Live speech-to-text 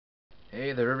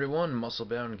Hey there everyone,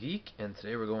 Muscle-Bound Geek, and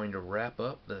today we're going to wrap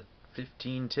up the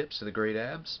 15 tips to the great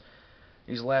abs.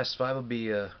 These last 5 will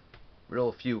be a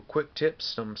real few quick tips,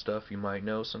 some stuff you might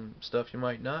know, some stuff you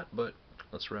might not, but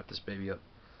let's wrap this baby up.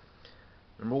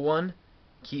 Number 1,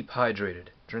 keep hydrated.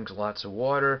 Drink lots of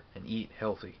water and eat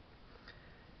healthy.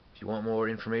 If you want more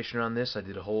information on this, I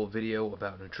did a whole video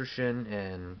about nutrition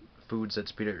and foods that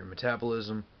speed up your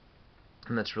metabolism,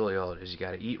 and that's really all it is. You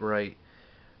gotta eat right.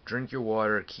 Drink your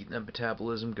water, keep that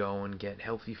metabolism going, get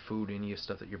healthy food in you,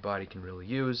 stuff that your body can really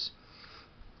use.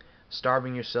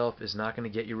 Starving yourself is not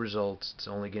going to get you results, it's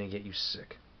only going to get you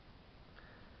sick.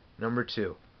 Number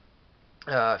 2,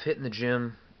 if hitting the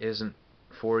gym isn't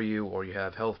for you, or you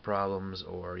have health problems,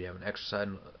 or you haven't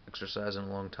exercised in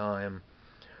a long time,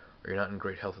 or you're not in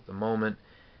great health at the moment,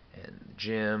 and the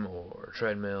gym or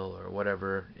treadmill or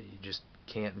whatever you just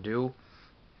can't do,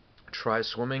 try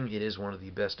swimming. It is one of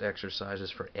the best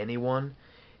exercises for anyone.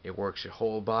 It works your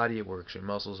whole body, it works your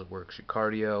muscles, it works your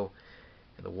cardio,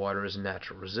 and the water is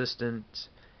natural resistant.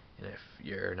 And if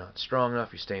you're not strong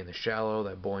enough, you stay in the shallow.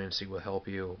 That buoyancy will help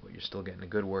you, but you're still getting a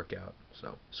good workout.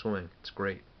 So swimming, it's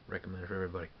great. Recommend it for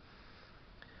everybody.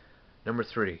 Number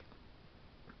 3,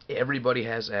 everybody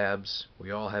has abs.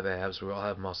 We all have abs. We all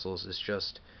have muscles. It's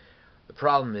just the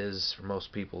problem is for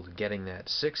most people getting that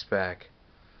six-pack.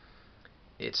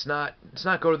 It's not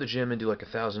go to the gym and do like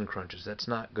 1,000 crunches. That's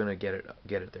not gonna get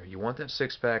it there. You want that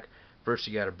six-pack, first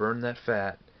you gotta burn that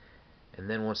fat, and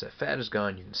then once that fat is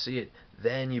gone, you can see it,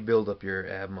 then you build up your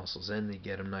ab muscles, then you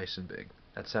get them nice and big.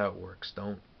 That's how it works.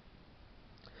 Don't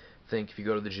think if you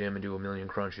go to the gym and do 1,000,000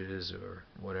 crunches or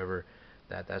whatever,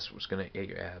 that's what's gonna get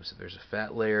your abs. If there's a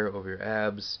fat layer over your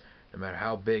abs, no matter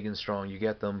how big and strong you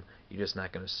get them, you're just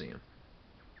not gonna see them.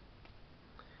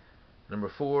 Number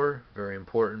 4, very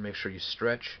important, make sure you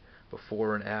stretch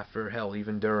before and after, hell,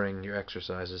 even during your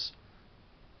exercises.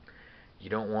 You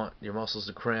don't want your muscles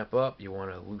to cramp up. You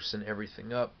want to loosen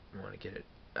everything up. You want to get it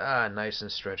nice and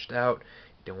stretched out.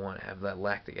 You don't want to have that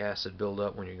lactic acid build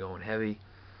up when you're going heavy.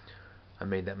 I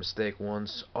made that mistake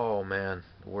once. Oh man,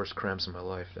 the worst cramps in my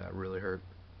life. That really hurt.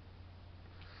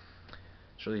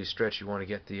 So you stretch, you want to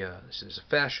get the there's a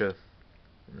fascia.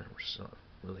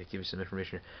 Really give you some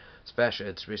information here. It's fascia.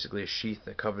 It's basically a sheath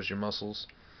that covers your muscles.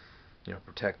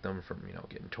 Protect them from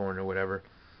getting torn or whatever.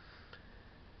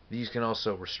 These can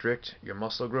also restrict your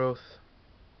muscle growth,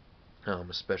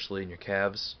 especially in your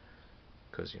calves,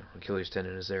 because Achilles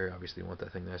tendon is there. Obviously, you want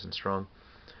that thing nice and strong.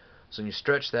 So when you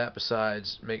stretch that,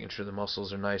 besides making sure the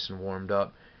muscles are nice and warmed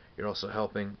up, you're also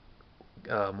helping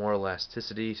more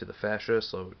elasticity to the fascia,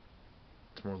 so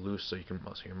it's more loose, so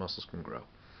your muscles can grow.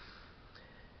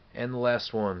 And the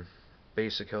last one,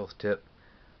 basic health tip: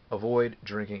 avoid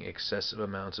drinking excessive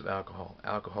amounts of alcohol.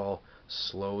 Alcohol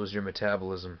slows your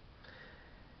metabolism.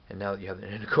 And now that you have,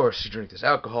 and of course, you drink this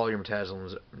alcohol, your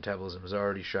metabolism is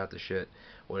already shot to shit.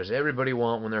 What does everybody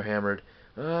want when they're hammered?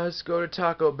 Let's go to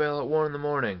Taco Bell at 1 in the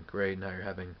morning. Great, now you're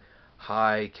having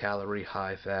high calorie,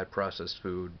 high fat processed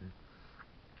food.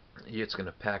 It's going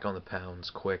to pack on the pounds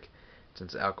quick.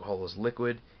 Since alcohol is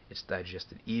liquid, it's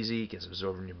digested easy, gets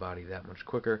absorbed in your body that much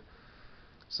quicker.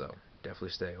 So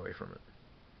definitely stay away from it.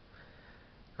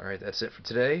 Alright, that's it for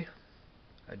today.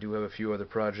 I do have a few other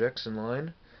projects in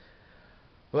line.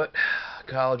 But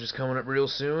college is coming up real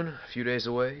soon, a few days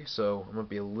away, so I'm going to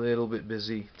be a little bit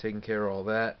busy taking care of all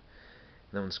that.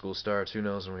 And then when school starts, who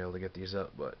knows when we'll be able to get these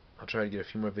up, but I'll try to get a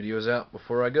few more videos out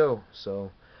before I go.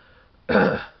 So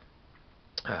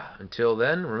until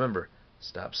then, remember,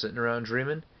 stop sitting around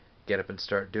dreaming, get up and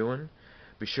start doing.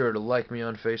 Be sure to like me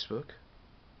on Facebook,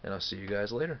 and I'll see you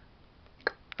guys later.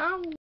 Ow!